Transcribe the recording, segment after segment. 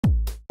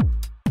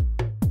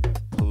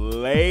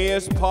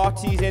Playaz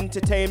Parties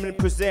Entertainment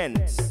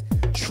presents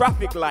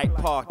Traffic Light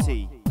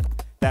Party.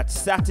 That's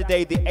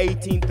Saturday the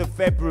 18th of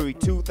February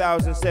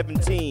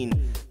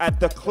 2017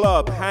 at the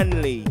Club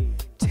Hanley,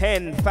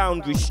 10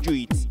 Foundry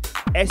Street,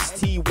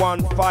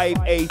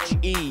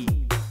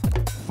 ST15HE.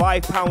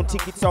 £5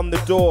 tickets on the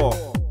door.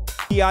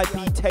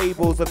 VIP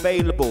tables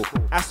available.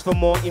 Ask for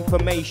more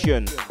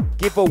information.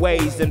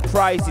 Giveaways and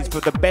prizes for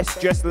the best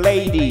dressed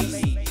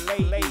ladies.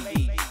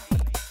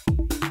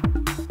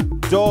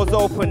 Doors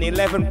open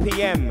 11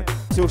 p.m.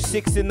 till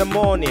 6 in the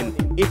morning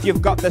if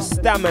you've got the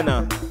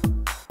stamina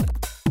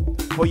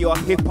for your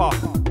hip-hop,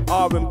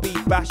 R&B,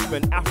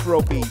 bashment,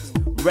 Afrobeat,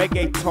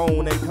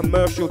 reggaeton and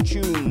commercial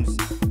tunes.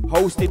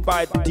 Hosted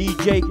by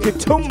DJ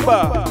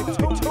Kitumba.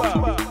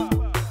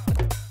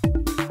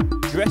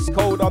 Dress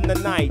code on the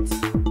night,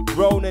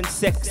 grown and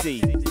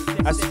sexy,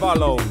 as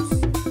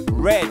follows.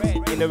 Red,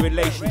 in a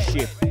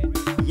relationship.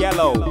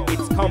 Yellow,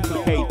 it's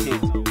complicated.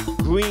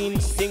 Green,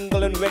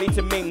 single and ready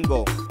to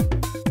mingle.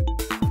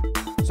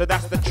 So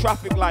that's the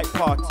Traffic Light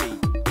Party.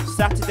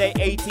 Saturday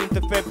 18th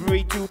of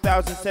February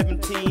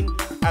 2017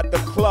 at the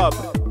Club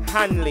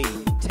Hanley,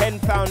 10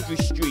 Foundry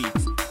Street,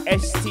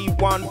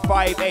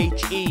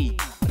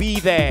 ST15HE. Be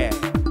there.